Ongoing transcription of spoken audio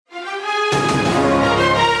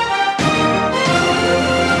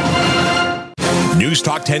News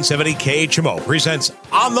Talk 1070 KHMO presents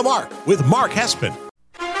On the Mark with Mark Hespin.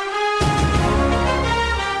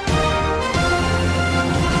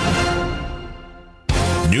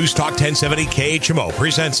 News Talk 1070 KHMO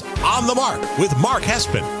presents On the Mark with Mark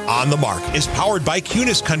Hespin. On the Mark is powered by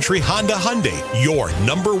Kunes Country Honda Hyundai, your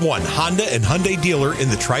number one Honda and Hyundai dealer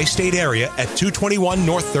in the tri-state area at 221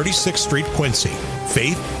 North 36th Street, Quincy.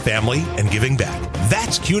 Faith, family, and giving back.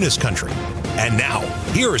 That's Kunes Country. And now,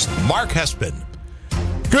 here's Mark Hespin.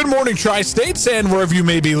 Good morning, Tri-States, and wherever you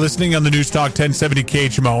may be listening on the News Talk 1070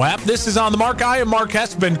 KHMO app. This is On the Mark. I am Mark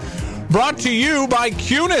Hespin, brought to you by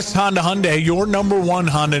Kunes Honda Hyundai, your number one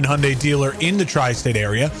Honda and Hyundai dealer in the tri-state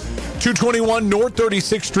area. 221 North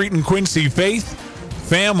 36th Street in Quincy. Faith,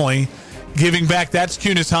 family, giving back. That's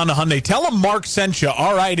Kunes Honda Hyundai. Tell them Mark sent you.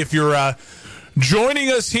 All right, if you're joining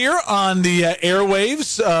us here on the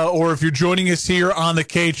airwaves, or if you're joining us here on the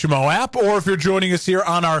KHMO app, or if you're joining us here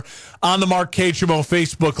on our On the Mark KHMO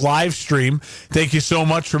Facebook live stream, thank you so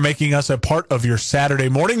much for making us a part of your Saturday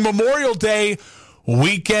morning. Memorial Day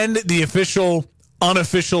weekend, the official,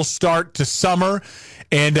 unofficial start to summer,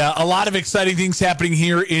 and a lot of exciting things happening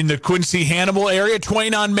here in the Quincy Hannibal area.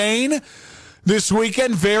 Twain on Main this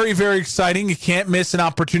weekend, very, very exciting. You can't miss an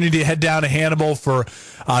opportunity to head down to Hannibal for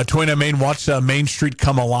Twain on Main. Watch Main Street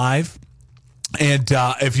come alive. And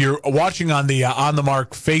if you're watching on the On the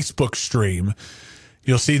Mark Facebook stream,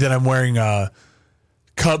 you'll see that I'm wearing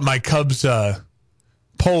my Cubs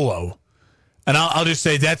polo. And I'll just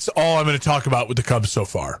say that's all I'm going to talk about with the Cubs so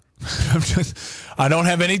far. I don't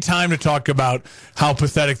have any time to talk about how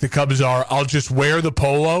pathetic the Cubs are. I'll just wear the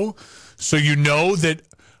polo so you know that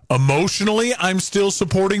emotionally I'm still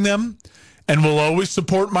supporting them and will always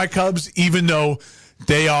support my Cubs, even though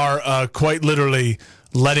they are quite literally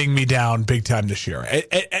letting me down big time this year.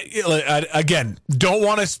 Again, don't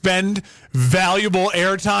want to spend valuable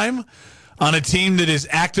airtime on a team that is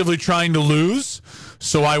actively trying to lose,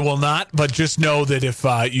 so I will not. But just know that if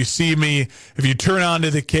you see me, if you turn on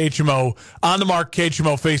to the KHMO, On the Mark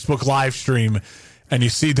KHMO Facebook live stream, and you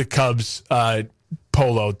see the Cubs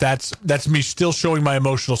polo, that's me still showing my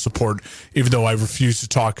emotional support, even though I refuse to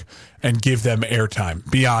talk and give them airtime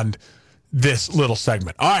beyond this little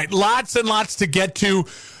segment. All right, lots and lots to get to.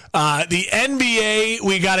 The NBA,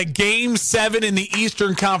 we got a Game 7 in the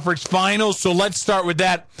Eastern Conference Finals, so let's start with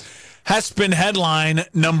that. Hespin headline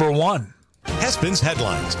number 1. Hespin's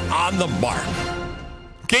headlines On the Mark.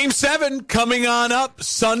 Game 7 coming on up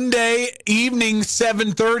Sunday evening,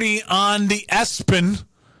 7:30 on the ESPN.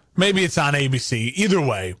 Maybe it's on ABC. Either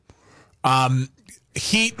way,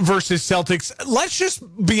 Heat versus Celtics. Let's just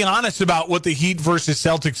be honest about what the Heat versus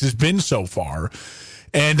Celtics has been so far.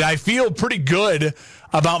 And I feel pretty good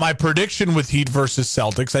about my prediction with Heat versus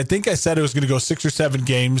Celtics. I think I said it was going to go 6 or 7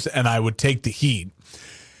 games, and I would take the Heat.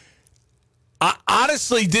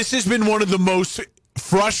 Honestly, this has been one of the most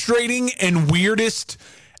frustrating and weirdest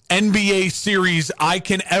NBA series I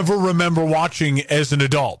can ever remember watching as an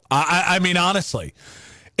adult. I mean, honestly.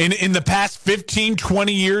 In the past 15,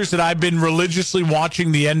 20 years that I've been religiously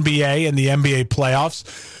watching the NBA and the NBA playoffs,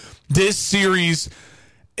 this series,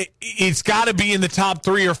 it's got to be in the top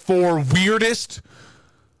 3 or 4 weirdest,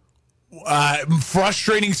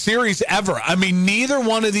 frustrating series ever. I mean, neither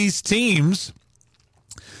one of these teams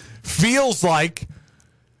feels like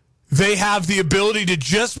they have the ability to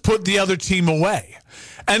just put the other team away.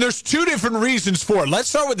 And there's 2 different reasons for it. Let's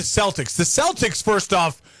start with the Celtics. The Celtics, first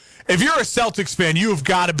off, if you're a Celtics fan, you've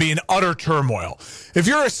got to be in utter turmoil. If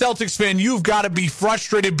you're a Celtics fan, you've got to be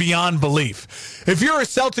frustrated beyond belief. If you're a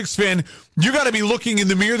Celtics fan, you got to be looking in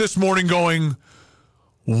the mirror this morning going,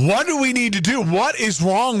 what do we need to do? What is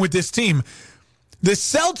wrong with this team? The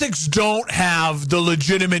Celtics don't have the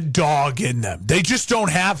legitimate dog in them. They just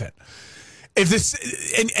don't have it. If this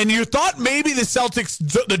and you thought maybe the Celtics,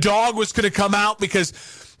 the dog was going to come out because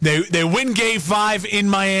they win Game 5 in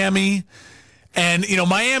Miami. And, you know,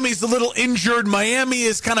 Miami's a little injured. Miami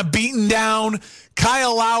is kind of beaten down.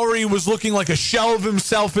 Kyle Lowry was looking like a shell of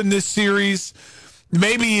himself in this series.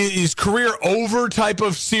 Maybe his career over type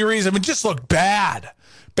of series. I mean, just looked bad.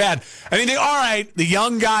 Bad. And you think, all right, the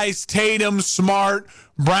young guys, Tatum, Smart,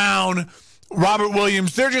 Brown, Robert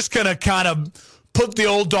Williams, they're just going to kind of put the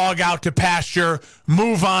old dog out to pasture,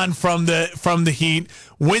 move on from the Heat,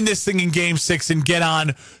 win this thing in Game 6, and get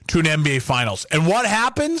on to an NBA Finals. And what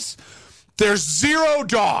happens? There's zero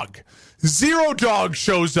dog. Zero dog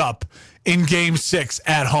shows up in Game 6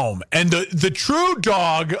 at home. And the true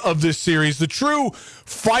dog of this series, the true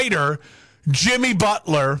fighter, Jimmy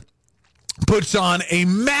Butler, puts on a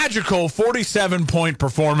magical 47-point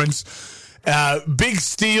performance, big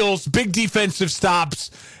steals, big defensive stops,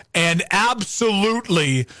 and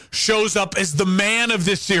absolutely shows up as the man of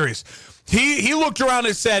this series. He looked around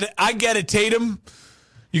and said, I get it, Tatum.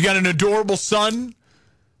 You got an adorable son.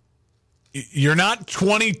 You're not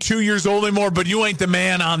 22 years old anymore, but you ain't the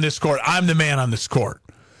man on this court. I'm the man on this court.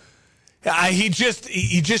 He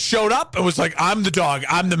just showed up and was like, I'm the dog.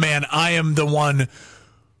 I'm the man. I am the one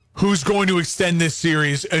who's going to extend this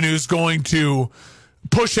series and who's going to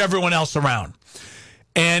push everyone else around.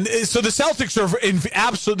 And so the Celtics are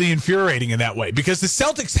absolutely infuriating in that way because the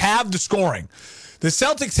Celtics have the scoring. The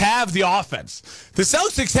Celtics have the offense. The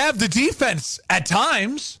Celtics have the defense at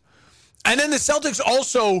times. And then the Celtics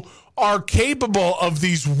also are capable of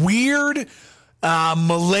these weird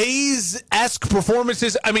malaise-esque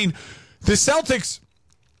performances. I mean, the Celtics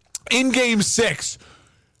in Game 6,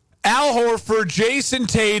 Al Horford, Jason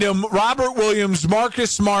Tatum, Robert Williams,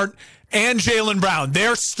 Marcus Smart, and Jaylen Brown,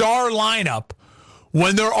 their star lineup,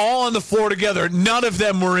 when they're all on the floor together, none of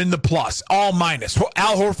them were in the plus, all minus.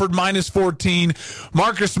 Al Horford minus 14,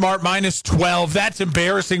 Marcus Smart minus 12. That's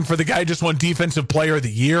embarrassing for the guy who just won Defensive Player of the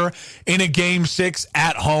Year in a Game 6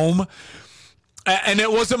 at home. And it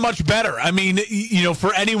wasn't much better. I mean,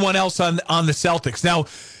 for anyone else on the Celtics. Now,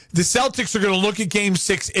 the Celtics are going to look at Game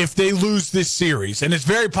 6 if they lose this series, and it's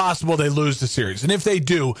very possible they lose the series. And if they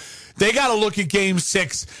do, they got to look at Game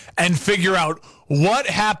 6 and figure out what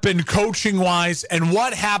happened coaching-wise and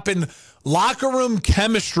what happened locker room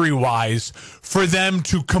chemistry-wise for them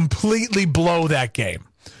to completely blow that game,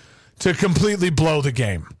 to completely blow the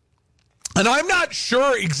game. And I'm not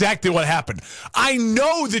sure exactly what happened. I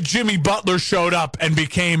know that Jimmy Butler showed up and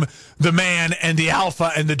became the man and the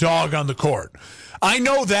alpha and the dog on the court. I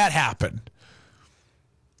know that happened.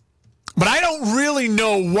 But I don't really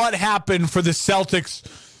know what happened for the Celtics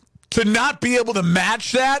to not be able to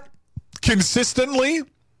match that consistently. And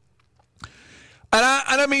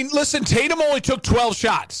I mean, listen, Tatum only took 12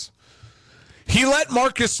 shots. He let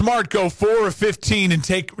Marcus Smart go 4 of 15 and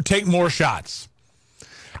take more shots.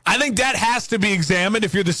 I think that has to be examined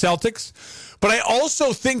if you're the Celtics. But I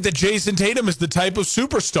also think that Jason Tatum is the type of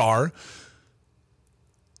superstar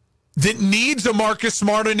that needs a Marcus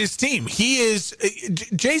Smart on his team.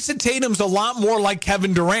 Jason Tatum's a lot more like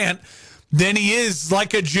Kevin Durant than he is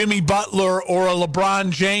like a Jimmy Butler or a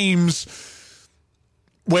LeBron James,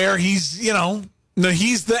 where he's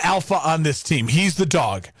the alpha on this team. He's the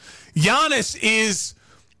dog. Giannis is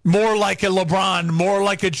more like a LeBron, more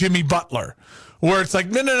like a Jimmy Butler, where it's like,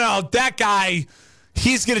 no, that guy,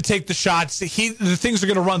 he's going to take the shots. The things are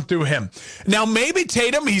going to run through him. Now, maybe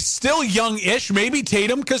Tatum, he's still young-ish. Maybe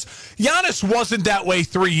Tatum, because Giannis wasn't that way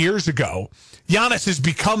 3 years ago. Giannis has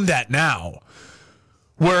become that now,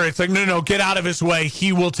 where it's like, no, get out of his way.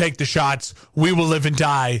 He will take the shots. We will live and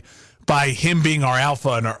die by him being our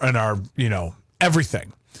alpha and our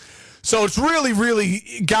everything. So it's really,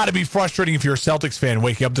 really got to be frustrating if you're a Celtics fan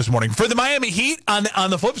waking up this morning. For the Miami Heat, on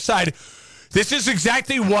the flip side, this is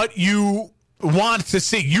exactly what you want to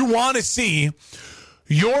see. You want to see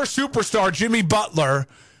your superstar, Jimmy Butler,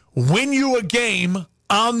 win you a game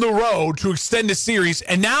on the road to extend a series.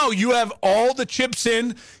 And now you have all the chips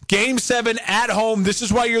in. Game 7 at home. This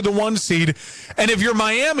is why you're the 1 seed. And if you're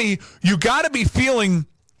Miami, you got to be feeling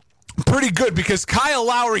pretty good because Kyle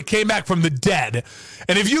Lowry came back from the dead.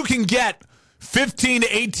 And if you can get 15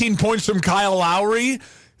 to 18 points from Kyle Lowry,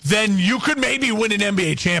 then you could maybe win an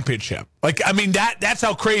NBA championship. That's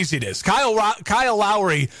how crazy it is. Kyle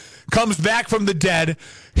Lowry comes back from the dead.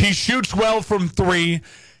 He shoots well from 3.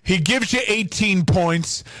 He gives you 18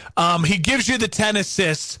 points. He gives you the 10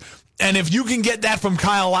 assists. And if you can get that from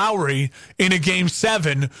Kyle Lowry in a Game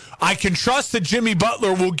 7, I can trust that Jimmy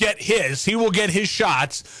Butler will get his. He will get his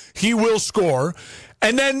shots. He will score.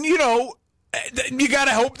 And then, you got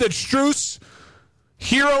to hope that Strus,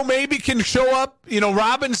 Hero maybe can show up.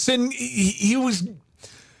 Robinson, he was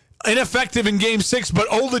ineffective in Game 6, but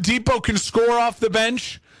Oladipo can score off the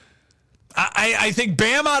bench. I think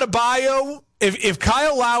Bam Adebayo, if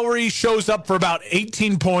Kyle Lowry shows up for about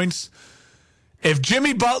 18 points, if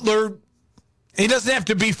Jimmy Butler, he doesn't have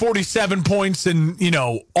to be 47 points in,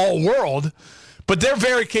 all world, but they're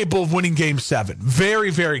very capable of winning Game 7. Very,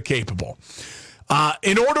 very capable.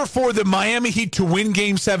 In order for the Miami Heat to win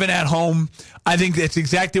Game 7 at home, I think that's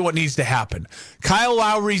exactly what needs to happen. Kyle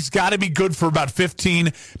Lowry's got to be good for about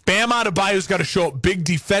 15. Bam Adebayo's got to show up big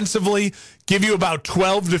defensively, give you about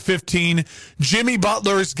 12 to 15. Jimmy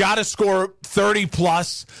Butler's got to score 30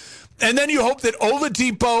 plus. And then you hope that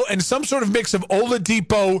Oladipo and some sort of mix of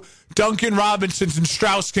Oladipo, Duncan Robinson, and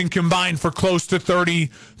Strus can combine for close to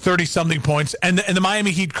 30-something points. And the Miami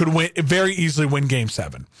Heat could very easily win Game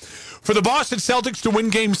 7. For the Boston Celtics to win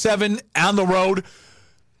Game 7 on the road,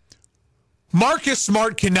 Marcus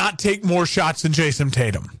Smart cannot take more shots than Jason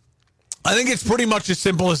Tatum. I think it's pretty much as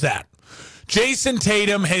simple as that. Jason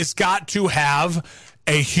Tatum has got to have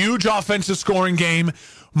a huge offensive scoring game.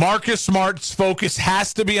 Marcus Smart's focus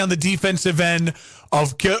has to be on the defensive end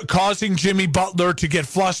of causing Jimmy Butler to get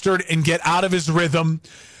flustered and get out of his rhythm.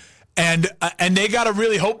 And they got to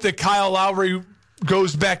really hope that Kyle Lowry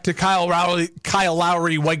goes back to Kyle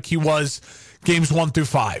Lowry like he was games 1 through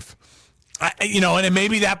 5. And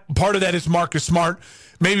maybe that part of that is Marcus Smart.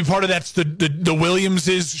 Maybe part of that's the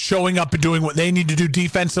Williamses showing up and doing what they need to do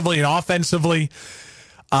defensively and offensively.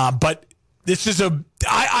 But this is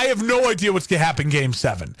I have no idea what's going to happen Game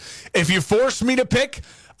 7. If you force me to pick,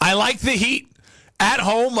 I like the Heat at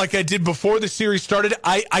home like I did before the series started.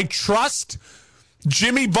 I trust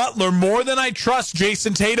Jimmy Butler more than I trust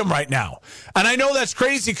Jason Tatum right now. And I know that's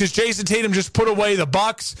crazy because Jason Tatum just put away the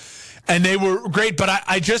Bucks and they were great. But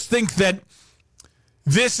I just think that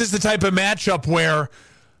this is the type of matchup where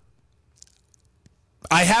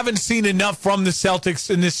I haven't seen enough from the Celtics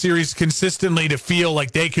in this series consistently to feel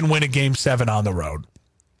like they can win a Game 7 on the road.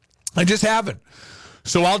 I just haven't.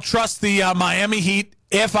 So I'll trust the Miami Heat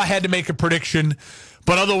if I had to make a prediction.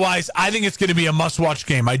 But otherwise, I think it's going to be a must-watch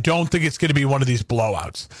game. I don't think it's going to be one of these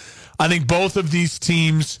blowouts. I think both of these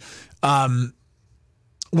teams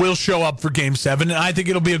will show up for Game 7, and I think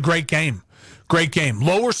it'll be a great game. Great game.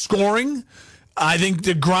 Lower scoring. I think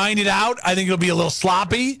to grind it out, I think it'll be a little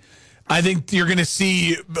sloppy. I think you're going to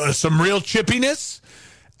see some real chippiness.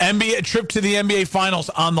 A trip to the NBA Finals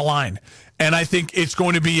on the line. And I think it's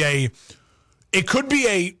going to be it could be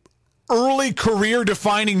a early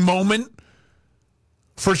career-defining moment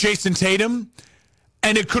for Jason Tatum,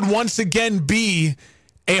 and it could once again be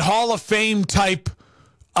a Hall of Fame type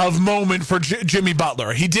of moment for Jimmy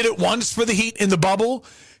Butler. He did it once for the Heat in the bubble.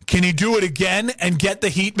 Can he do it again and get the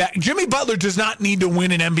Heat back? Jimmy Butler does not need to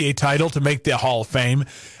win an NBA title to make the Hall of Fame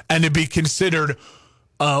and to be considered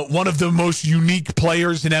one of the most unique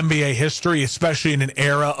players in NBA history, especially in an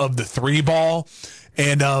era of the three ball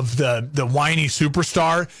and of the whiny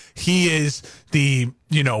superstar. He is the,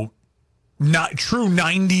 not true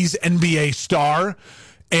 90s NBA star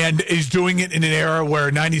and is doing it in an era where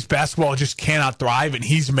 90s basketball just cannot thrive, and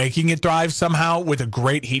he's making it thrive somehow with a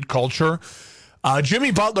great Heat culture. Jimmy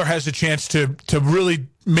Butler has a chance to really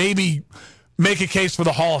maybe make a case for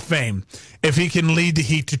the Hall of Fame if he can lead the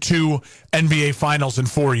Heat to 2 NBA Finals in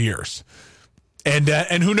 4 years. And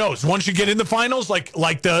who knows? Once you get in the finals, like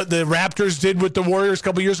the Raptors did with the Warriors a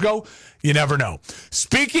couple years ago, you never know.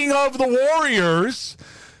 Speaking of the Warriors,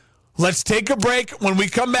 let's take a break. When we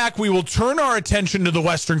come back, we will turn our attention to the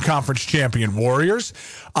Western Conference champion Warriors.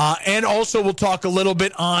 And also we'll talk a little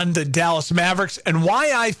bit on the Dallas Mavericks and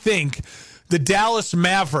why I think the Dallas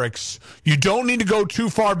Mavericks, you don't need to go too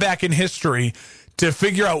far back in history to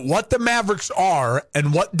figure out what the Mavericks are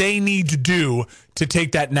and what they need to do to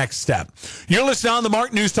take that next step. You're listening on the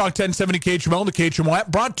Mark News Talk 1070 KHMO, the KHMO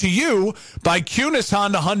app, brought to you by Kunis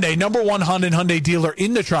Honda Hyundai, number one Honda and Hyundai dealer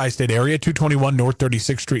in the tri-state area, 221 North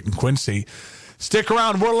 36th Street in Quincy. Stick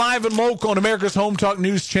around. We're live and local on America's Home Talk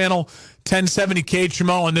News Channel, 1070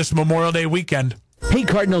 KHMO on this Memorial Day weekend. Hey,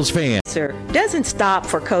 Cardinals fan. Doesn't stop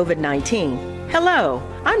for COVID-19. Hello,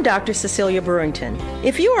 I'm Dr. Cecilia Brewington.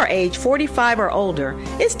 If you are age 45 or older,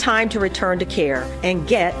 it's time to return to care and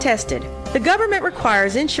get tested. The government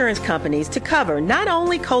requires insurance companies to cover not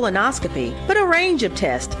only colonoscopy, but a range of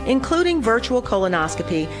tests, including virtual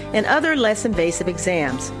colonoscopy and other less invasive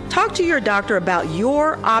exams. Talk to your doctor about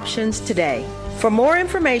your options today. For more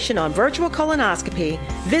information on virtual colonoscopy,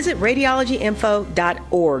 visit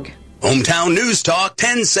radiologyinfo.org. Hometown News Talk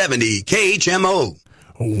 1070 KHMO.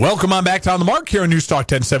 Welcome on back to On the Mark here on News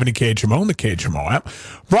Talk 1070 KHMO and the KHMO app.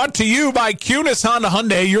 Brought to you by Kunis Honda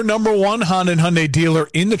Hyundai, your number one Honda and Hyundai dealer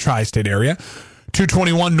in the tri-state area.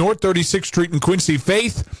 221 North 36th Street in Quincy.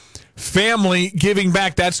 Faith, family, giving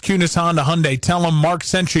back. That's Kunis Honda Hyundai. Tell them Mark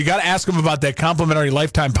sent you. You got to ask them about that complimentary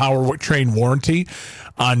lifetime powertrain warranty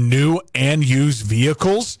on new and used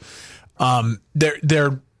vehicles.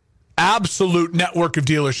 They're absolute network of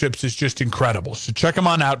dealerships is just incredible. So check them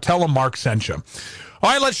on out. Tell them Mark sent you. All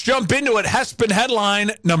right, let's jump into it. Hespin headline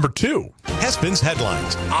number 2. Hespin's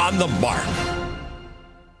headlines on the Mark.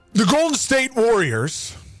 The Golden State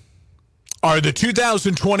Warriors are the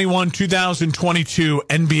 2021-2022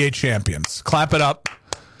 NBA champions. Clap it up.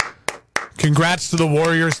 Congrats to the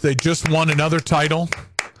Warriors. They just won another title.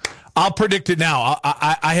 I'll predict it now.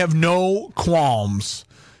 I have no qualms,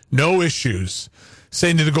 no issues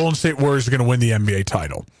saying that the Golden State Warriors are going to win the NBA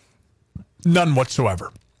title. None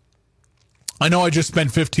whatsoever. I know I just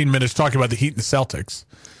spent 15 minutes talking about the Heat and the Celtics,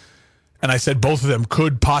 and I said both of them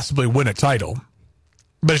could possibly win a title.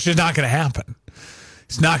 But it's just not going to happen.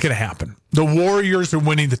 It's not going to happen. The Warriors are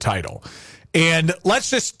winning the title. And let's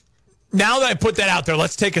just, now that I put that out there,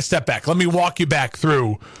 let's take a step back. Let me walk you back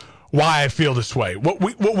through why I feel this way. What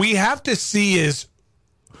we have to see is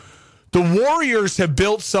the Warriors have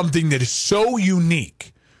built something that is so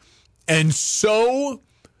unique and so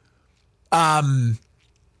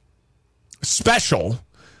special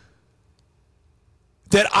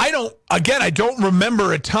that I don't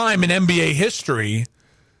remember a time in NBA history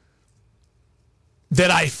that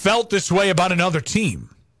I felt this way about another team.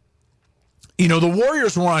 You know, the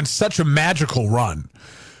Warriors were on such a magical run.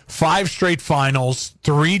 5 straight finals,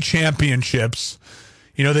 3 championships.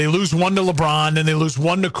 You know, they lose one to LeBron, then they lose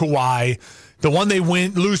one to Kawhi. The one they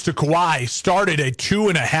lose to Kawhi started a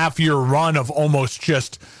 2.5-year run of almost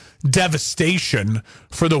just devastation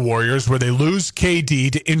for the Warriors, where they lose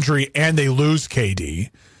KD to injury and they lose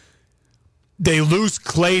KD. They lose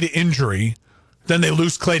Klay to injury. Then they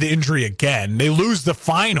lose Klay to injury again. They lose the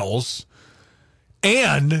finals.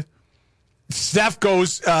 And Steph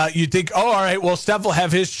goes, you think, oh, all right, well, Steph will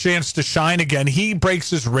have his chance to shine again. He breaks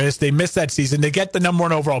his wrist. They miss that season. They get the number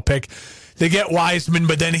 1 overall pick. They get Wiseman,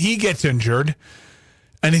 but then he gets injured.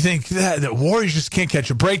 And you think, the Warriors just can't catch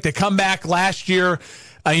a break. They come back last year.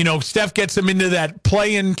 Steph gets them into that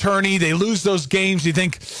play-in tourney. They lose those games. You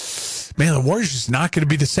think, man, the Warriors just not going to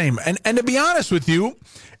be the same. And to be honest with you,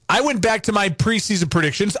 I went back to my preseason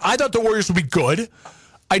predictions. I thought the Warriors would be good.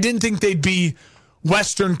 I didn't think they'd be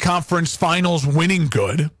Western Conference Finals winning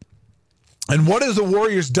good. And what has the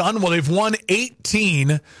Warriors done? Well, they've won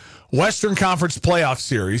 18 Western Conference playoff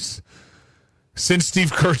series since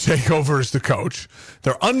Steve Kerr took over as the coach.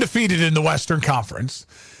 They're undefeated in the Western Conference.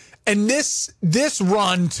 And this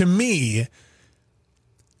run, to me,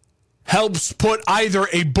 helps put either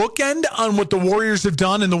a bookend on what the Warriors have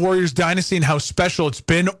done in the Warriors dynasty and how special it's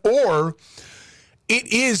been, or it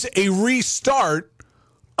is a restart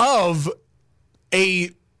of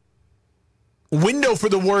a window for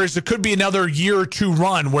the Warriors. It could be another year or 2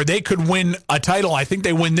 run where they could win a title. I think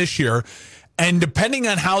they win this year. And depending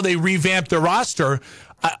on how they revamp their roster,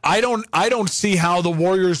 I don't see how the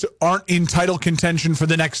Warriors aren't in title contention for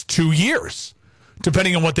the next 2 years,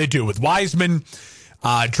 depending on what they do with Wiseman,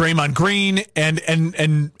 Draymond Green,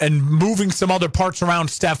 and moving some other parts around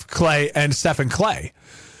Steph and Klay.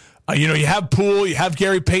 You have Poole, you have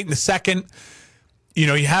Gary Payton II.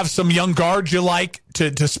 You have some young guards you like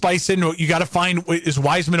to spice in. You got to find, is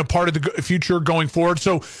Wiseman a part of the future going forward?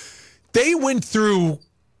 So they went through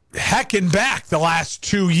heck and back the last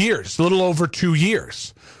 2 years, a little over 2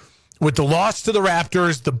 years, with the loss to the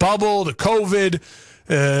Raptors, the bubble, the COVID,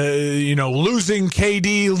 losing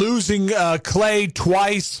KD, losing Klay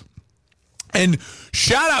twice. And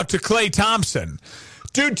shout out to Klay Thompson.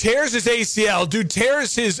 Dude tears his ACL, dude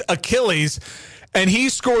tears his Achilles, and he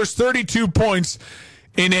scores 32 points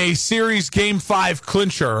in a series Game 5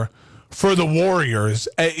 clincher for the Warriors.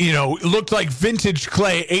 It looked like vintage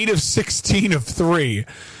Klay, 8 of 16 of 3.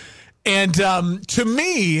 And to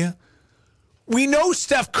me, we know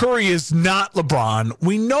Steph Curry is not LeBron.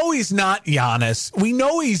 We know he's not Giannis. We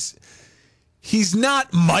know he's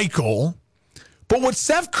not Michael. But what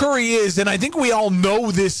Steph Curry is, and I think we all know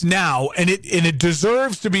this now, and it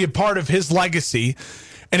deserves to be a part of his legacy,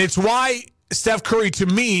 and it's why Steph Curry, to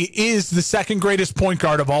me, is the second greatest point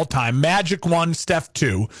guard of all time. Magic 1, Steph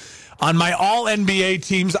 2. On my all-NBA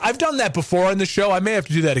teams, I've done that before on the show. I may have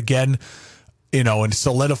to do that again, and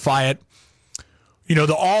solidify it.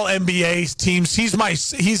 The all-NBA teams,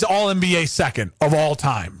 he's all-NBA second of all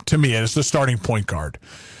time to me as the starting point guard,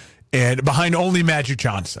 and behind only Magic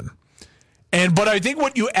Johnson. But I think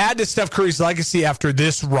what you add to Steph Curry's legacy after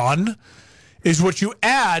this run is what you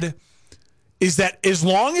add is that as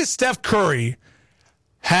long as Steph Curry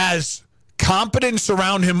has competence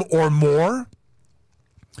around him or more,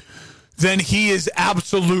 then he is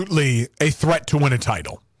absolutely a threat to win a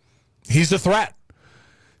title. He's a threat.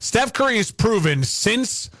 Steph Curry has proven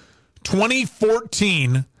since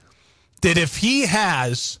 2014 that if he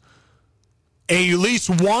has at least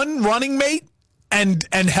one running mate and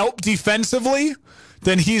help defensively,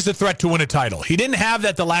 then he's a threat to win a title. He didn't have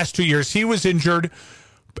that the last 2 years. He was injured,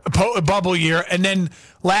 a bubble year, and then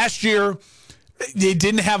last year they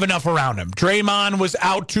didn't have enough around him. Draymond was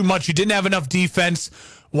out too much. He didn't have enough defense.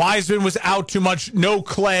 Wiseman was out too much. No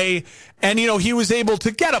Klay. And, he was able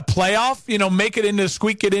to get a playoff,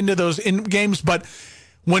 squeak it into those games. But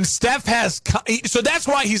when Steph has, so that's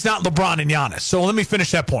why he's not LeBron and Giannis. So let me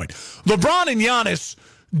finish that point. LeBron and Giannis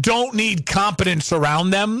don't need competence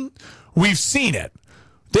around them. We've seen it.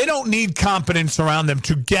 They don't need competence around them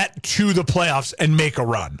to get to the playoffs and make a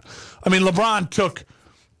run. I mean, LeBron took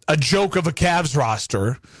a joke of a Cavs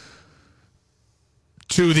roster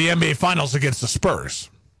to the NBA Finals against the Spurs.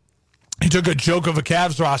 He took a joke of a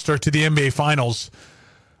Cavs roster to the NBA Finals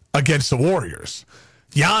against the Warriors.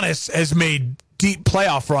 Giannis has made deep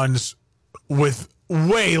playoff runs with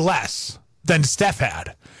way less than Steph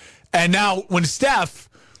had. And now when Steph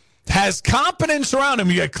has confidence around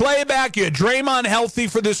him, you got Clay back, you got Draymond healthy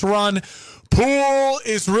for this run, Poole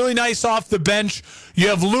is really nice off the bench, you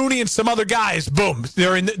have Looney and some other guys, boom,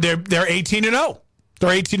 they're 18-0. They're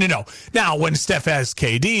 18-0. Now, when Steph has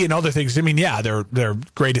KD and other things, I mean, yeah, they're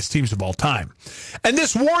greatest teams of all time. And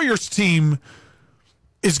this Warriors team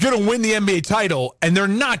is going to win the NBA title, and they're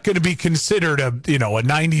not going to be considered a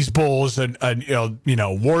 90s Bulls and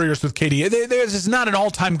Warriors with KD. This is not an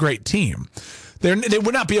all-time great team. They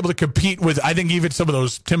would not be able to compete with, I think, even some of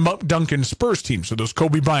those Tim Duncan Spurs teams or those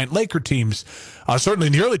Kobe Bryant Laker teams, certainly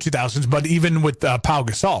in the early 2000s, but even with Pau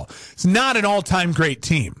Gasol. It's not an all-time great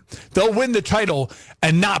team. They'll win the title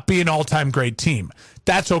and not be an all-time great team.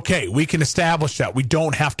 That's okay. We can establish that. We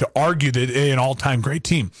don't have to argue that they're an all-time great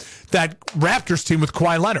team. That Raptors team with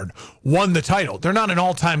Kawhi Leonard won the title. They're not an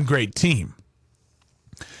all-time great team.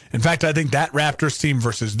 In fact, I think that Raptors team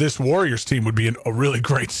versus this Warriors team would be a really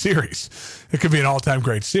great series. It could be an all-time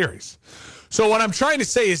great series. So what I'm trying to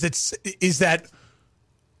say is that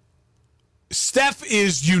Steph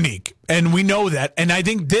is unique, and we know that. And I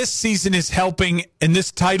think this season is helping, and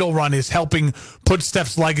this title run is helping put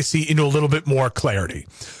Steph's legacy into a little bit more clarity.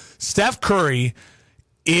 Steph Curry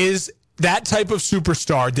is that type of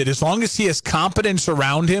superstar that as long as he has competence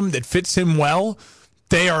around him that fits him well,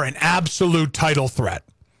 they are an absolute title threat.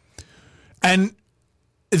 And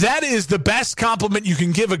that is the best compliment you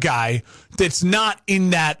can give a guy that's not in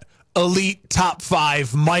that elite top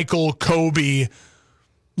 5 Michael, Kobe,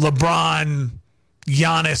 LeBron,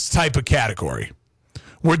 Giannis type of category.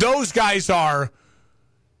 Where those guys are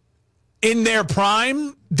in their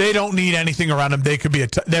prime, they don't need anything around them. They could be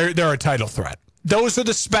they're a title threat. Those are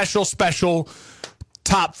the special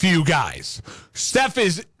top few guys. Steph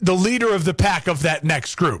is the leader of the pack of that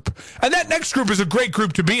next group. And that next group is a great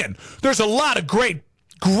group to be in. There's a lot of great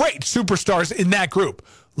superstars in that group.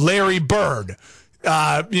 Larry Bird,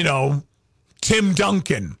 Tim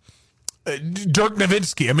Duncan, Dirk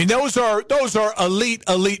Nowitzki. I mean, those are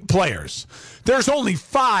elite players. There's only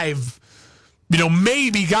 5,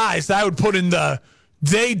 maybe guys that I would put in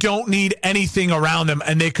they don't need anything around them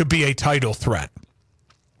and they could be a title threat.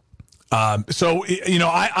 I'm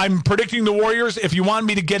predicting the Warriors. If you want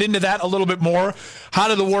me to get into that a little bit more, how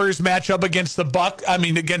do the Warriors match up against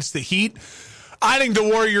against the Heat? I think the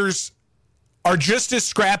Warriors are just as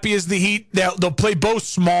scrappy as the Heat. They'll play both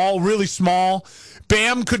small, really small.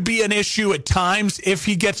 Bam could be an issue at times if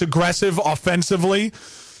he gets aggressive offensively.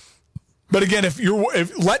 But again, if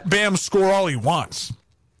let Bam score all he wants,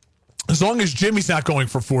 as long as Jimmy's not going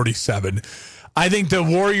for 47, I think the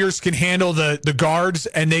Warriors can handle the guards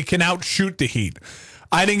and they can outshoot the Heat.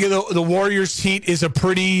 I think the Warriors Heat is a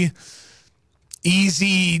pretty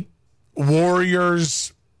easy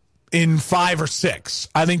Warriors in 5 or 6.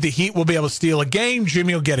 I think the Heat will be able to steal a game.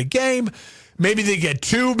 Jimmy will get a game. Maybe they get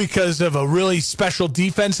 2 because of a really special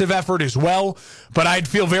defensive effort as well. But I'd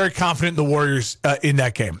feel very confident in the Warriors in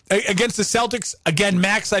that game. Against the Celtics, again,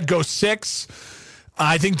 max, I'd go 6.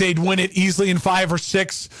 I think they'd win it easily in 5 or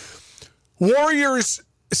 6. Warriors,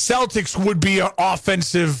 Celtics would be an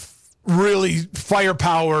offensive, really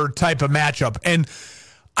firepower type of matchup. And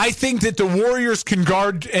I think that the Warriors can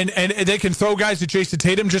guard and they can throw guys at Jason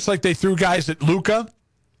Tatum just like they threw guys at Luka.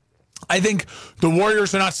 I think the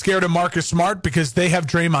Warriors are not scared of Marcus Smart because they have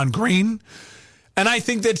Draymond Green. And I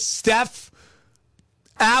think that Steph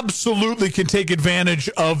absolutely can take advantage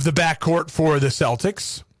of the backcourt for the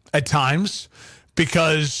Celtics at times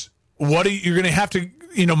because you're going to have to,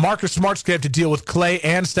 Marcus Smart's going to have to deal with Clay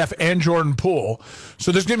and Steph and Jordan Poole.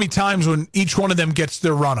 So there's going to be times when each one of them gets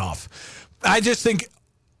their run off. I just think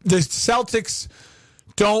the Celtics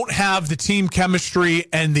don't have the team chemistry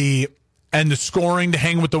and the scoring to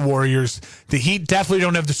hang with the Warriors. The Heat definitely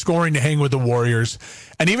don't have the scoring to hang with the Warriors.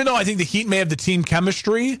 And even though I think the Heat may have the team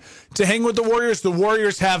chemistry to hang with the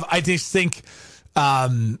Warriors have, I just think,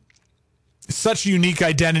 such a unique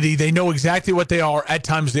identity. They know exactly what they are at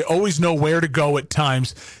times. They always know where to go at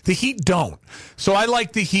times. The Heat don't. So I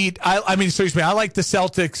like the Heat. I like the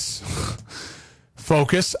Celtics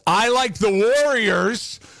focus. I like the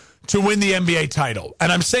Warriors to win the NBA title.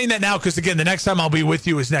 And I'm saying that now because, again, the next time I'll be with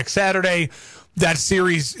you is next Saturday. That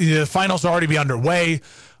series, the finals will already be underway.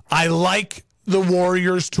 I like the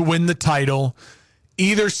Warriors to win the title.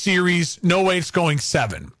 Either series, no way it's going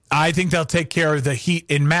 7. I think they'll take care of the Heat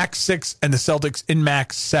in max 6 and the Celtics in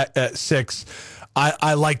max 6.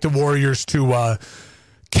 I like the Warriors to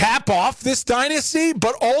cap off this dynasty,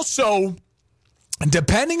 but also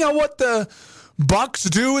depending on what the Bucks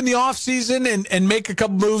do in the offseason and make a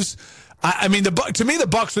couple moves. I mean, to me, the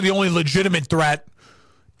Bucks are the only legitimate threat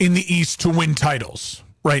in the East to win titles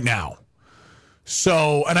right now.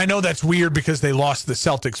 So, and I know that's weird because they lost the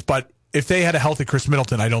Celtics, but if they had a healthy Chris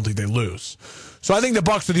Middleton, I don't think they lose. So I think the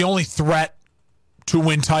Bucks are the only threat to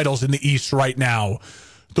win titles in the East right now.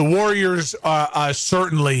 The Warriors are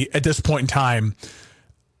certainly, at this point in time,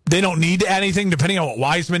 they don't need to add anything. Depending on what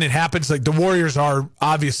Wiseman, it happens. Like the Warriors are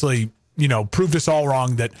obviously, proved us all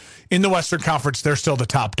wrong that in the Western Conference, they're still the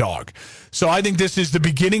top dog. So I think this is the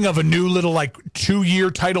beginning of a new little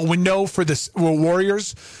 2-year title window for the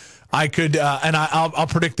Warriors. I could, and I'll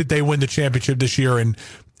predict that they win the championship this year, and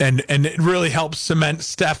it really helps cement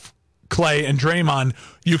Steph, Clay, and Draymond,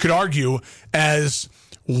 you could argue, as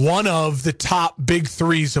one of the top big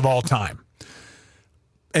threes of all time.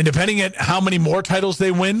 And depending on how many more titles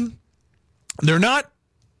they win, they're not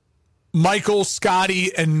Michael,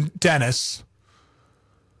 Scotty, and Dennis.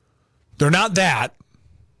 They're not that.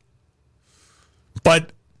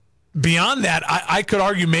 But beyond that, I could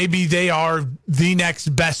argue maybe they are the next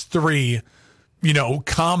best three,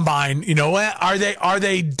 combine. Are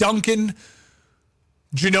they Duncan,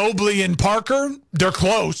 Ginobili, and Parker? They're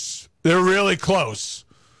close. They're really close.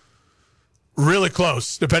 Really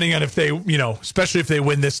close, depending on if they, especially if they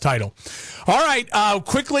win this title. All right,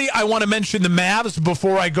 quickly, I want to mention the Mavs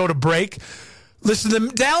before I go to break. Listen,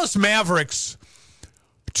 the Dallas Mavericks,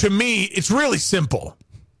 to me, it's really simple.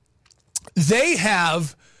 They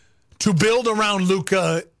have to build around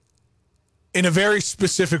Luka in a very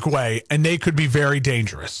specific way, and they could be very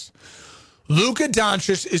dangerous. Luka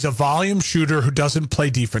Doncic is a volume shooter who doesn't play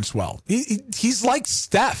defense well. He's like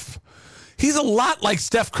Steph. He's a lot like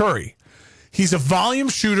Steph Curry. He's a volume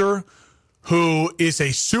shooter who is a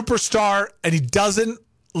superstar, and he doesn't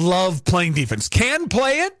love playing defense. Can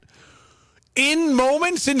play it in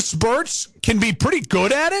moments, in spurts, can be pretty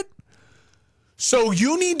good at it. So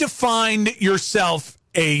you need to find yourself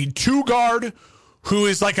a two-guard who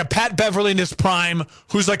is like a Pat Beverly in his prime,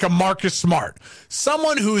 who's like a Marcus Smart.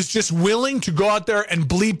 Someone who is just willing to go out there and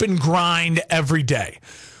bleep and grind every day.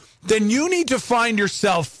 Then you need to find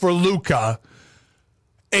yourself, for Luka,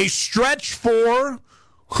 a stretch four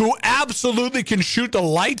who absolutely can shoot the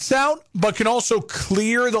lights out, but can also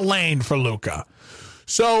clear the lane for Luka.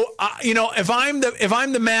 So, if I'm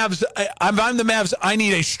the Mavs, I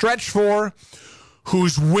need a stretch four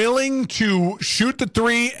who's willing to shoot the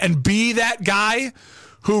three and be that guy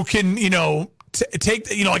who can, take,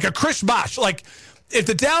 like a Chris Bosh. Like, if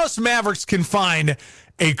the Dallas Mavericks can find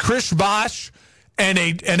a Chris Bosh and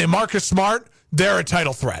a Marcus Smart, they're a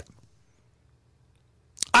title threat.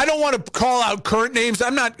 I don't want to call out current names.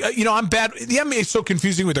 I'm not, I'm bad. The NBA is so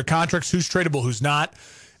confusing with their contracts, who's tradable, who's not,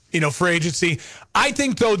 for agency. I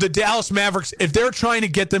think, though, the Dallas Mavericks, if they're trying to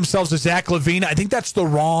get themselves a Zach LaVine, I think that's the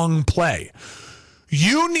wrong play.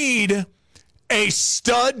 You need a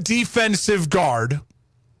stud defensive guard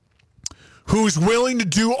who's willing to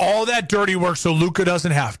do all that dirty work so Luka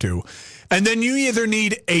doesn't have to. And then you either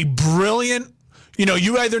need a brilliant,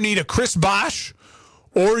 you either need a Chris Bosh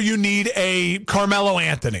or you need a Carmelo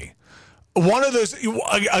Anthony. One of those,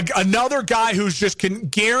 another guy who's just can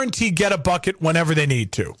guarantee get a bucket whenever they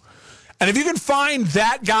need to. And if you can find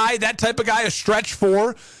that guy, that type of guy, a stretch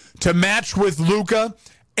four to match with Luka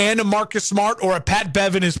and a Marcus Smart or a Pat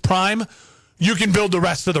Bev in his prime, you can build the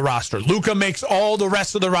rest of the roster. Luka makes all the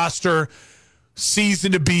rest of the roster C's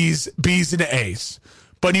into B's, B's into A's.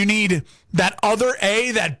 But you need that other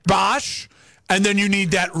A, that Bosh, and then you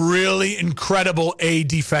need that really incredible A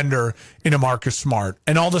defender in a Marcus Smart.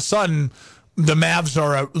 And all of a sudden, the Mavs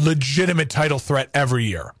are a legitimate title threat every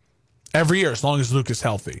year. Every year, as long as Luka's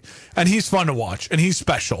healthy. And he's fun to watch, and he's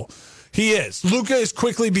special. He is. Luka is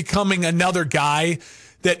quickly becoming another guy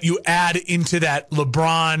that you add into that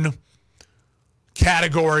LeBron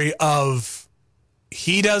category of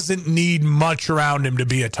he doesn't need much around him to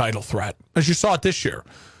be a title threat. As you saw it this year.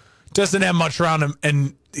 Doesn't have much around him,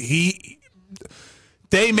 and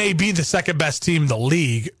they may be the second best team in the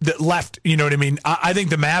league that left, you know what I mean? I think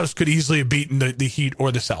the Mavs could easily have beaten the Heat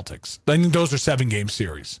or the Celtics. I think those are 7-game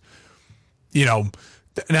series. And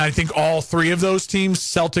I think all three of those teams,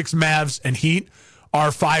 Celtics, Mavs, and Heat,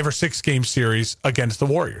 are 5 or 6 game series against the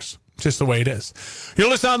Warriors. Just the way it is. You're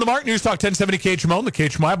listening on the Mark News Talk 1070 KHMO and the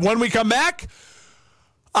KHMO app. When we come back,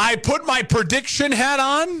 I put my prediction hat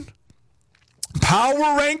on.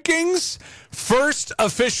 Power rankings. First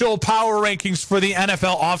official power rankings for the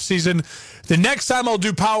NFL offseason. The next time I'll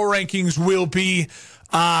do power rankings will be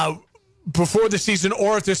before the season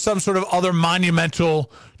or if there's some sort of other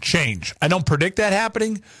monumental change. I don't predict that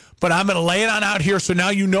happening, but I'm going to lay it on out here so now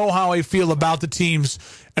you know how I feel about the teams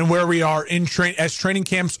and where we are in as training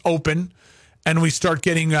camps open and we start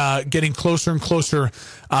getting closer and closer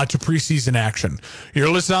to preseason action.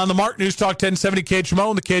 You're listening on the Mark News Talk 1070 KHMO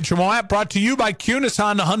and the KHMO app, brought to you by Kunes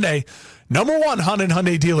Honda Hyundai, number one Honda and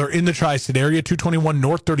Hyundai dealer in the Tri-State area, 221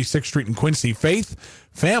 North 36th Street in Quincy. Faith,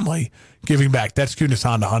 family, giving back. That's Kunes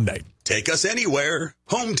Honda Hyundai. Take us anywhere.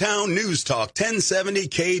 Hometown News Talk 1070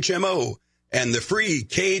 KHMO and the free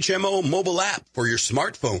KHMO mobile app for your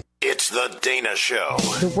smartphone. It's the Dana Show.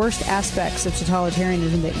 The worst aspects of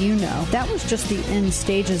totalitarianism that you know, that was just the end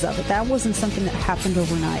stages of it. That wasn't something that happened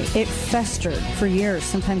overnight. It festered for years,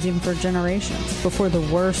 sometimes even for generations, before the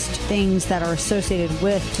worst things that are associated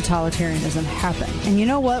with totalitarianism happen. And you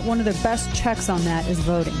know what? One of the best checks on that is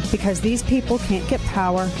voting, because these people can't get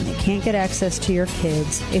power and they can't get access to your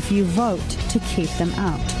kids if you vote to keep them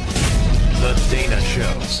out. The Dana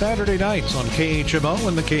Show. Saturday nights on KHMO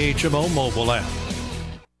and the KHMO mobile app.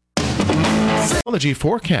 Technology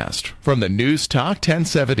forecast from the News Talk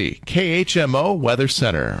 1070 KHMO Weather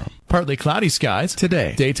Center. Partly cloudy skies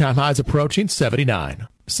today. Daytime highs approaching 79.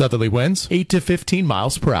 Southerly winds 8 to 15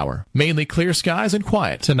 miles per hour. Mainly clear skies and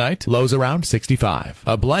quiet. Tonight, lows around 65.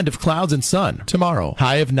 A blend of clouds and sun. Tomorrow,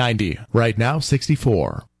 high of 90. Right now,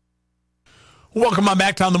 64. Welcome on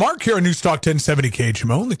back to On the Mark here on News Talk 1070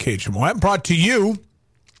 KHMO and the KHMO app, brought to you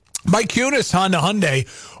by Kunes Honda Hyundai.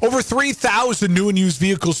 Over 3,000 new and used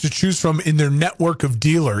vehicles to choose from in their network of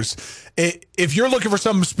dealers. If you're looking for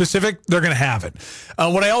something specific, they're going to have it.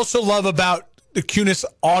 What I also love about the Kunes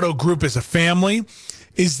Auto Group as a family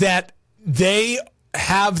is that they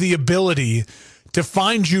have the ability to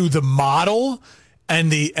find you the model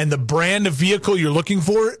and the brand of vehicle you're looking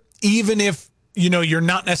for, even if you're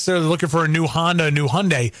not necessarily looking for a new Honda, a new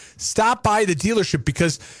Hyundai. Stop by the dealership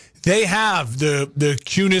because they have the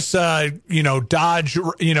Kunes, Dodge,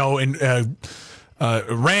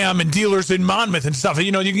 and Ram and dealers in Monmouth and stuff.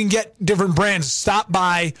 You can get different brands. Stop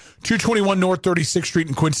by 221 North 36th Street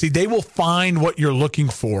in Quincy. They will find what you're looking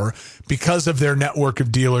for because of their network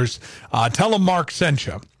of dealers. Tell them Mark sent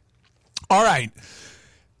you. All right.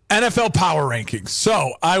 NFL Power Rankings.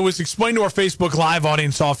 So I was explaining to our Facebook Live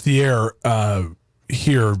audience off the air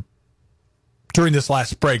here during this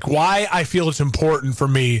last break why I feel it's important for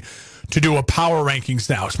me to do a Power Rankings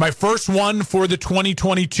now. It's my first one for the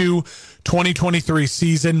 2022-2023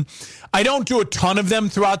 season. I don't do a ton of them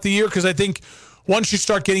throughout the year because I think once you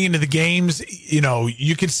start getting into the games,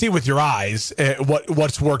 you can see with your eyes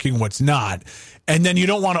what's working, what's not. And then you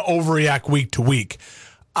don't want to overreact week to week.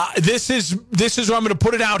 This is where I'm going to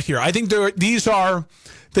put it out here. I think these are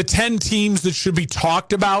the 10 teams that should be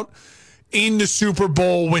talked about in the Super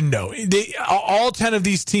Bowl window. All 10 of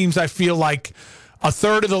these teams, I feel like a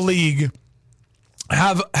third of the league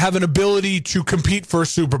have an ability to compete for a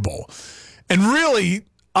Super Bowl. And really,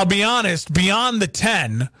 I'll be honest, beyond the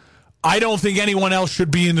 10, I don't think anyone else should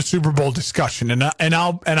be in the Super Bowl discussion. And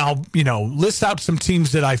I'll list out some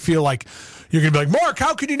teams that I feel like you're going to be like, Mark,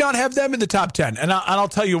 how could you not have them in the top 10? And I'll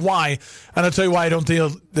tell you why. And I'll tell you why I don't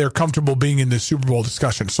think they're comfortable being in the Super Bowl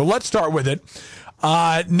discussion. So let's start with it.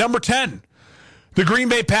 Number 10, the Green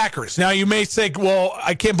Bay Packers. Now, you may think, well,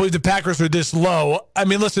 I can't believe the Packers are this low. I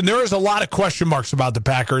mean, listen, there is a lot of question marks about the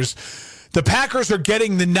Packers. The Packers are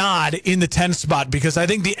getting the nod in the 10th spot because I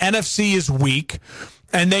think the NFC is weak,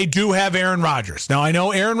 and they do have Aaron Rodgers. Now, I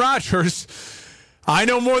know Aaron Rodgers, I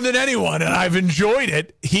know more than anyone, and I've enjoyed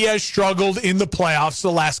it. He has struggled in the playoffs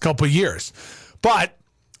the last couple of years. But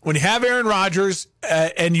when you have Aaron Rodgers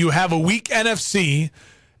and you have a weak NFC,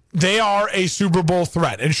 they are a Super Bowl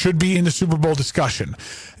threat and should be in the Super Bowl discussion.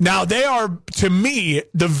 Now, they are, to me,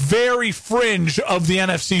 the very fringe of the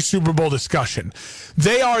NFC Super Bowl discussion.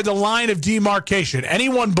 They are the line of demarcation.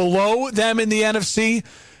 Anyone below them in the NFC,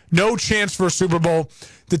 no chance for a Super Bowl.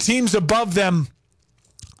 The teams above them,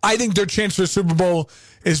 I think their chance for a Super Bowl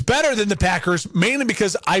is better than the Packers, mainly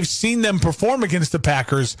because I've seen them perform against the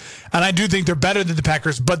Packers, and I do think they're better than the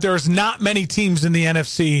Packers, but there's not many teams in the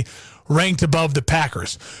NFC ranked above the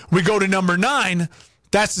Packers. We go to number 9.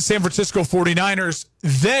 That's the San Francisco 49ers.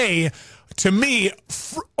 They, to me,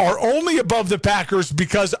 are only above the Packers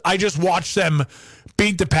because I just watched them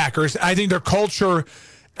beat the Packers. I think their culture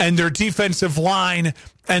and their defensive line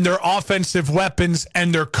and their offensive weapons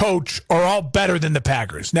and their coach are all better than the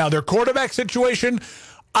Packers. Now, their quarterback situation,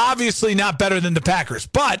 obviously not better than the Packers,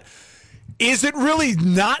 but is it really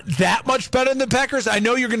not that much better than the Packers? I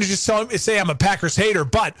know you're going to just say I'm a Packers hater,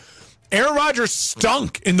 but Aaron Rodgers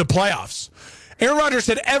stunk in the playoffs. Aaron Rodgers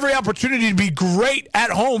had every opportunity to be great at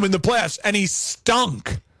home in the playoffs, and he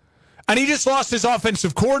stunk. And he just lost his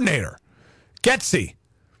offensive coordinator, Getsy.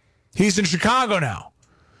 He's in Chicago now.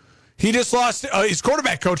 He just lost his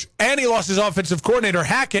quarterback coach, and he lost his offensive coordinator,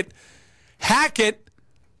 Hackett. Hackett,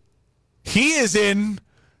 he is in,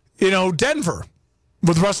 Denver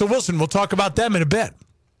with Russell Wilson. We'll talk about them in a bit.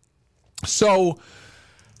 So,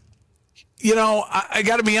 I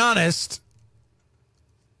got to be honest.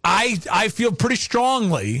 I feel pretty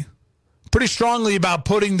strongly about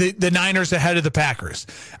putting the Niners ahead of the Packers.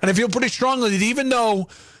 And I feel pretty strongly that even though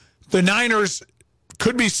the Niners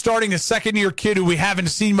could be starting a second-year kid who we haven't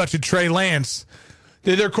seen much of, Trey Lance,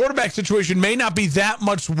 their quarterback situation may not be that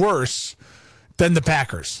much worse than the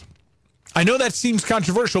Packers. I know that seems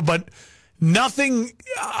controversial, but nothing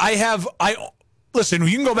listen,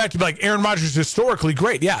 you can go back to like Aaron Rodgers historically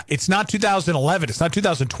great. Yeah, it's not 2011. It's not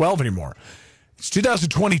 2012 anymore. It's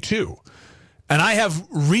 2022. And I have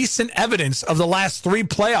recent evidence of the last 3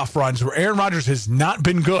 playoff runs where Aaron Rodgers has not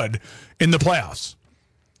been good in the playoffs.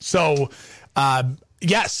 So,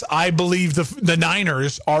 yes, I believe the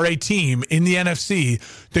Niners are a team in the NFC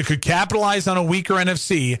that could capitalize on a weaker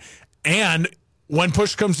NFC. And when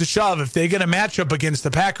push comes to shove, if they get a matchup against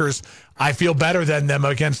the Packers, I feel better than them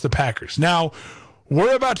against the Packers. Now,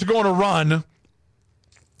 we're about to go on a run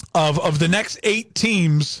of the next 8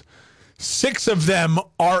 teams. 6 of them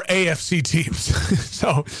are AFC teams.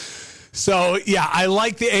 So yeah, I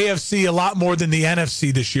like the AFC a lot more than the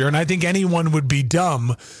NFC this year. And I think anyone would be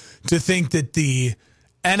dumb to think that the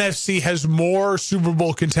NFC has more Super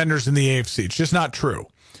Bowl contenders than the AFC. It's just not true.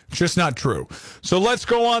 Just not true. So let's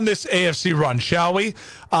go on this AFC run, shall we?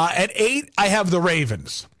 At 8, I have the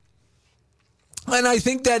Ravens. And I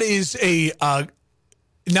think that is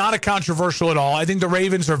not a controversial at all. I think the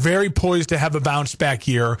Ravens are very poised to have a bounce back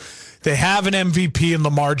year. They have an MVP in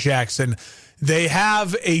Lamar Jackson. They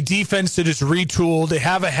have a defense that is retooled. They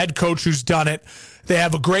have a head coach who's done it. They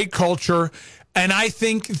have a great culture. And I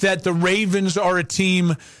think that the Ravens are a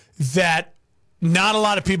team that not a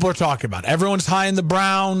lot of people are talking about. Everyone's high in the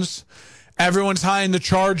Browns. Everyone's high in the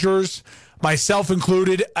Chargers, myself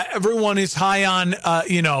included. Everyone is high on,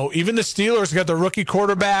 even the Steelers got the rookie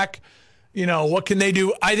quarterback. What can they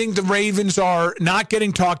do? I think the Ravens are not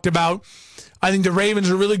getting talked about. I think the Ravens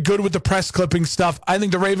are really good with the press clipping stuff. I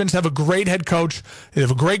think the Ravens have a great head coach. They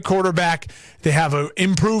have a great quarterback. They have an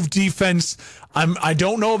improved defense. I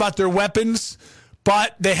don't know about their weapons,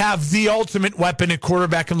 but they have the ultimate weapon at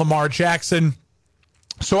quarterback in Lamar Jackson.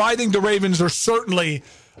 So I think the Ravens are certainly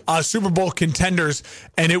Super Bowl contenders,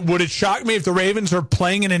 and it would shock me if the Ravens are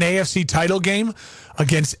playing in an AFC title game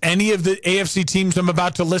against any of the AFC teams I'm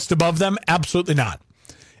about to list above them. Absolutely not.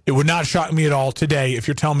 It would not shock me at all today if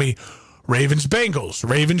you're telling me Ravens Bengals,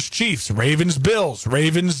 Ravens Chiefs, Ravens Bills,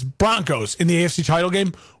 Ravens Broncos in the AFC title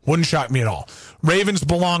game. Wouldn't shock me at all. Ravens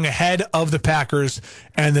belong ahead of the Packers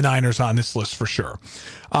and the Niners on this list for sure.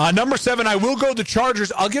 Number 7, I will go the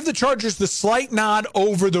Chargers. I'll give the Chargers the slight nod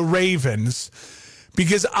over the Ravens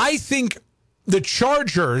because I think the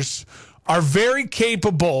Chargers are very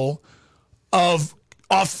capable of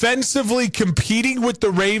offensively competing with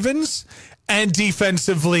the Ravens, and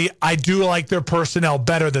defensively, I do like their personnel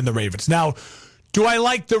better than the Ravens. Now, do I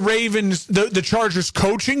like the Ravens, the Chargers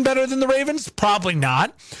coaching better than the Ravens? Probably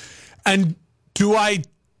not. And do I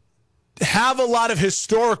have a lot of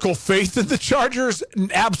historical faith in the Chargers?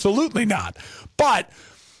 Absolutely not. But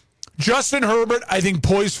Justin Herbert, I think,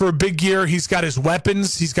 poised for a big year. He's got his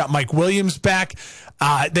weapons. He's got Mike Williams back.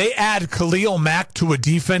 They add Khalil Mack to a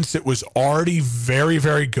defense that was already very,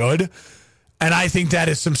 very good. And I think that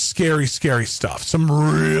is some scary, scary stuff. Some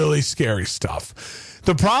really scary stuff.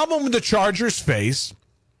 The problem the Chargers face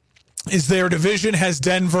is their division has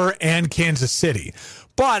Denver and Kansas City.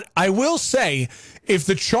 But I will say, if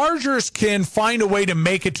the Chargers can find a way to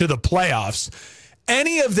make it to the playoffs,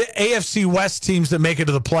 any of the AFC West teams that make it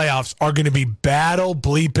to the playoffs are going to be battle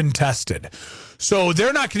bleeping tested. So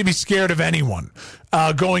they're not going to be scared of anyone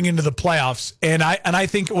going into the playoffs. And I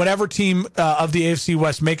think whatever team of the AFC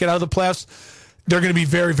West make it out of the playoffs, they're going to be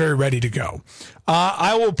very, very ready to go.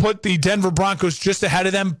 I will put the Denver Broncos just ahead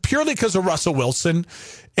of them purely because of Russell Wilson.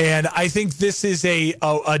 And I think this is a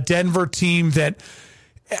Denver team that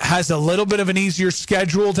has a little bit of an easier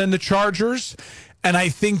schedule than the Chargers. And I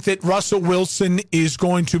think that Russell Wilson is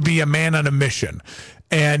going to be a man on a mission.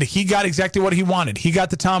 And he got exactly what he wanted. He got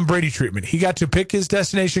the Tom Brady treatment. He got to pick his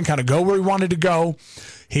destination, kind of go where he wanted to go.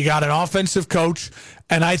 He got an offensive coach.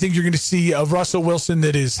 And I think you're going to see a Russell Wilson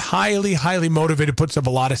that is highly, highly motivated, puts up a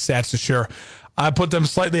lot of stats this year. I put them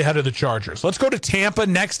slightly ahead of the Chargers. Let's go to Tampa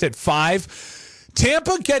next at 5.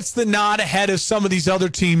 Tampa gets the nod ahead of some of these other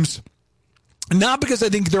teams, not because I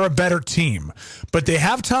think they're a better team, but they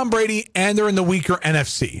have Tom Brady and they're in the weaker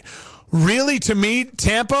NFC. Really, to me,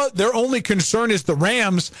 Tampa, their only concern is the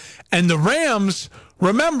Rams. And the Rams,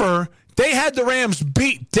 remember, they had the Rams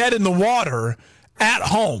beat dead in the water at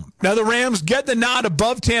home. Now, the Rams get the nod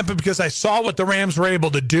above Tampa because I saw what the Rams were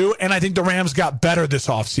able to do, and I think the Rams got better this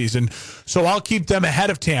offseason. So I'll keep them ahead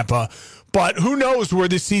of Tampa. But who knows where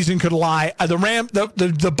this season could lie.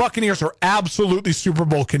 The Buccaneers are absolutely Super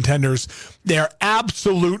Bowl contenders. They're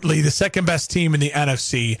absolutely the second best team in the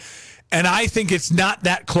NFC. And I think it's not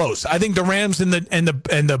that close. I think the Rams and the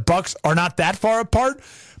Bucs are not that far apart.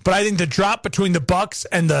 But I think the drop between the Bucs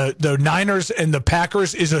and the Niners and the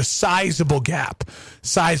Packers is a sizable gap.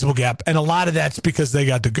 Sizable gap. And a lot of that's because they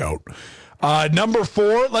got the GOAT. Number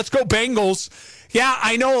 4, let's go Bengals. Yeah,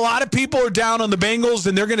 I know a lot of people are down on the Bengals,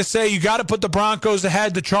 and they're going to say you got to put the Broncos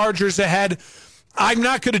ahead, the Chargers ahead. I'm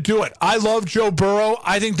not going to do it. I love Joe Burrow.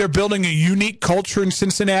 I think they're building a unique culture in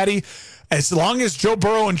Cincinnati. As long as Joe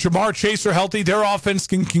Burrow and Jamar Chase are healthy, their offense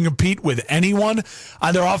can compete with anyone.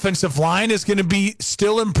 Their offensive line is going to be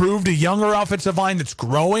still improved, a younger offensive line that's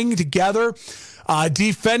growing together.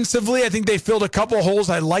 Defensively, I think they filled a couple holes.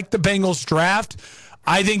 I like the Bengals draft.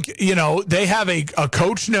 I think, they have a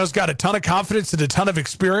coach now who's got a ton of confidence and a ton of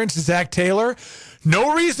experience, Zach Taylor.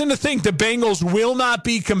 No reason to think the Bengals will not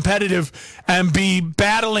be competitive and be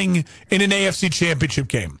battling in an AFC championship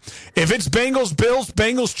game. If it's Bengals, Bills,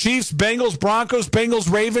 Bengals, Chiefs, Bengals, Broncos,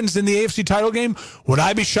 Bengals, Ravens in the AFC title game, would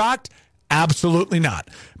I be shocked? Absolutely not.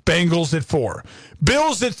 Bengals at 4.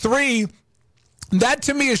 Bills at 3. That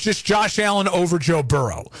to me is just Josh Allen over Joe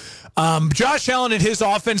Burrow. Josh Allen and his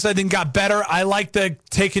offense, I think, got better. I like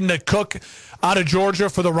taking the Cook out of Georgia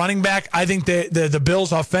for the running back. I think the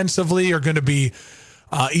Bills offensively are going to be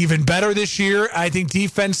even better this year. I think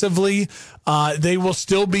defensively, they will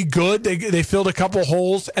still be good. They filled a couple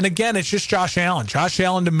holes. And again, it's just Josh Allen. Josh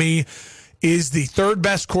Allen, to me, is the third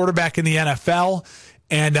best quarterback in the NFL.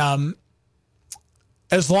 And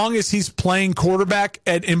as long as he's playing quarterback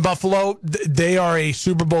in Buffalo, they are a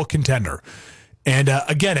Super Bowl contender. And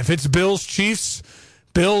again, if it's Bills, Chiefs,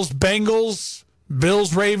 Bills, Bengals,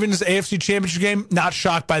 Bills, Ravens, AFC Championship game, not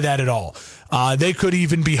shocked by that at all. They could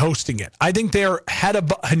even be hosting it. I think they're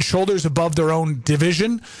head and shoulders above their own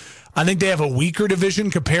division. I think they have a weaker division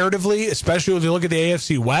comparatively, especially if you look at the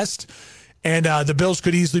AFC West. And the Bills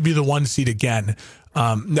could easily be the 1 seed again.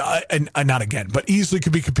 Not again, but easily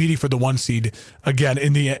could be competing for the 1 seed again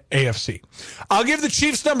in the AFC. I'll give the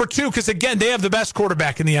Chiefs number 2 because, again, they have the best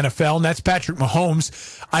quarterback in the NFL, and that's Patrick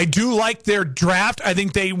Mahomes. I do like their draft. I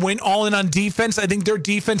think they went all in on defense. I think their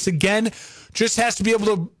defense, again, just has to be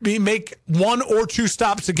able to make 1 or 2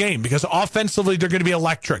 stops a game because offensively they're going to be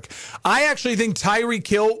electric. I actually think Tyreek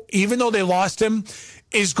Hill, even though they lost him,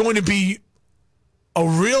 is going to be a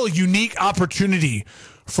real unique opportunity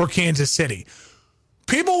for Kansas City.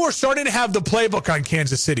 People were starting to have the playbook on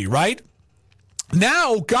Kansas City, right?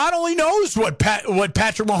 Now, God only knows what Patrick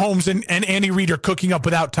Mahomes and Andy Reid are cooking up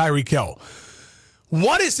without Tyreek Hill.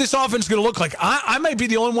 What is this offense going to look like? I might be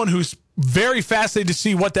the only one who's very fascinated to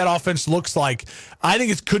see what that offense looks like. I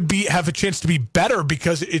think it could have a chance to be better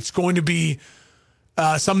because it's going to be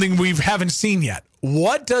something we haven't seen yet.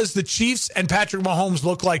 What does the Chiefs and Patrick Mahomes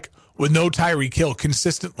look like with no Tyreek Hill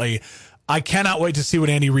consistently? I cannot wait to see what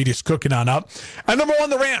Andy Reid is cooking on up. And number 1,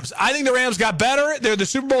 the Rams. I think the Rams got better. They're the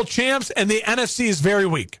Super Bowl champs, and the NFC is very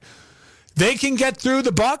weak. They can get through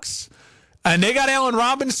the Bucs, and they got Allen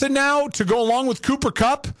Robinson now to go along with Cooper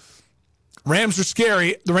Kupp. Rams are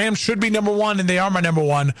scary. The Rams should be number 1, and they are my number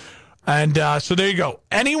 1. And so there you go.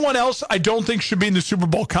 Anyone else I don't think should be in the Super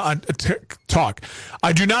Bowl talk.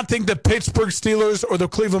 I do not think the Pittsburgh Steelers or the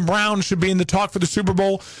Cleveland Browns should be in the talk for the Super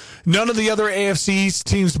Bowl. None of the other AFC East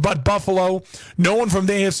teams but Buffalo. No one from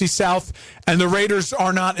the AFC South. And the Raiders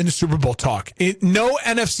are not in the Super Bowl talk. No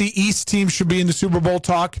NFC East team should be in the Super Bowl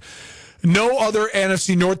talk. No other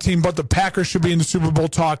NFC North team but the Packers should be in the Super Bowl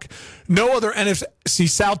talk. No other NFC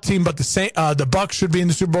South team but the Bucs should be in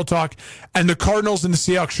the Super Bowl talk. And the Cardinals and the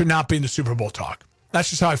Seahawks should not be in the Super Bowl talk.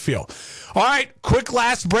 That's just how I feel. All right, quick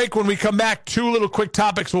last break. When we come back, 2 little quick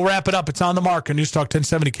topics. We'll wrap it up. It's On the Mark on News Talk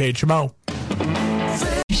 1070 KHMO.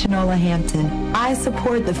 Shanola Hampton. I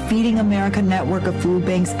support the Feeding America network of food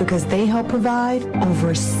banks because they help provide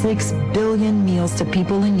over 6 billion meals to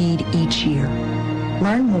people in need each year.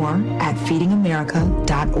 Learn more at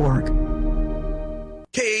feedingamerica.org.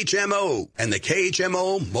 KHMO and the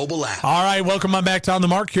KHMO mobile app. All right, welcome on back to On the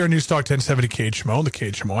Mark here on News Talk 1070 KHMO, the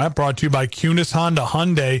KHMO app, brought to you by Kunis Honda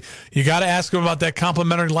Hyundai. You got to ask them about that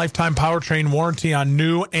complimentary lifetime powertrain warranty on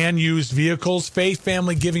new and used vehicles. Faith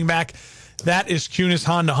Family Giving Back. That is Kunis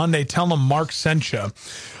Honda Hyundai. Tell them Mark sent you.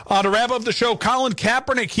 To wrap up the show, Colin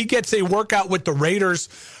Kaepernick, he gets a workout with the Raiders.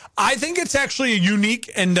 I think it's actually a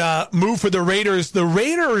unique and move for the Raiders. The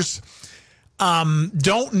Raiders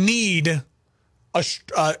don't need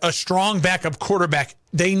a strong backup quarterback.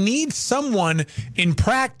 They need someone in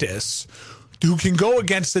practice who can go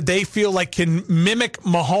against that they feel like can mimic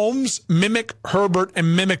Mahomes, mimic Herbert,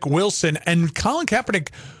 and mimic Wilson. And Colin Kaepernick,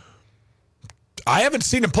 I haven't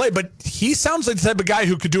seen him play, but he sounds like the type of guy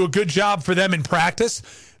who could do a good job for them in practice,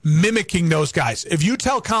 mimicking those guys. If you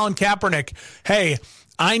tell Colin Kaepernick, hey,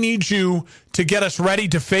 I need you to get us ready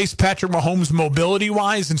to face Patrick Mahomes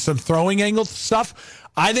mobility-wise and some throwing angle stuff,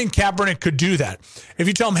 I think Kaepernick could do that. If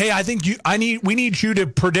you tell him, hey, we need you to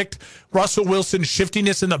predict Russell Wilson's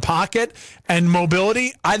shiftiness in the pocket and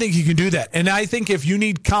mobility, I think he can do that. And I think if you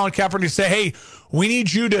need Colin Kaepernick to say, hey, we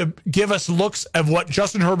need you to give us looks of what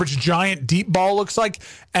Justin Herbert's giant deep ball looks like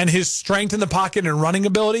and his strength in the pocket and running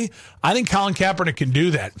ability, I think Colin Kaepernick can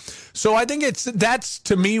do that. So I think that's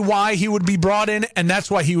to me why he would be brought in, and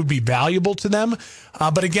that's why he would be valuable to them.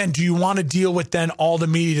 But again, do you want to deal with then all the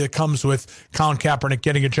media that comes with Colin Kaepernick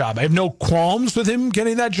getting a job? I have no qualms with him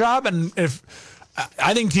getting that job, and if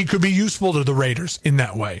I think he could be useful to the Raiders in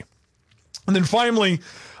that way. And then finally,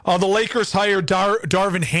 the Lakers hired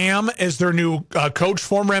Darvin Ham as their new coach,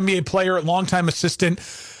 former NBA player, longtime assistant.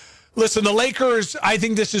 Listen, the Lakers, I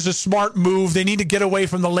think this is a smart move. They need to get away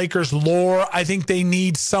from the Lakers lore. I think they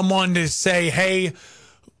need someone to say, hey,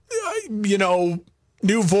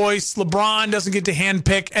 new voice. LeBron doesn't get to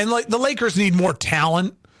handpick. And the Lakers need more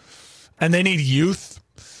talent, and they need youth.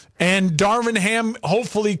 And Darvin Ham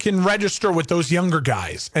hopefully can register with those younger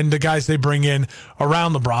guys and the guys they bring in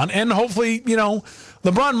around LeBron. And hopefully,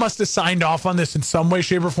 LeBron must have signed off on this in some way,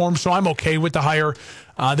 shape, or form, so I'm okay with the hire.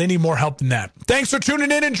 They need more help than that. Thanks for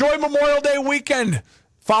tuning in. Enjoy Memorial Day weekend.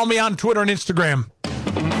 Follow me on Twitter and Instagram.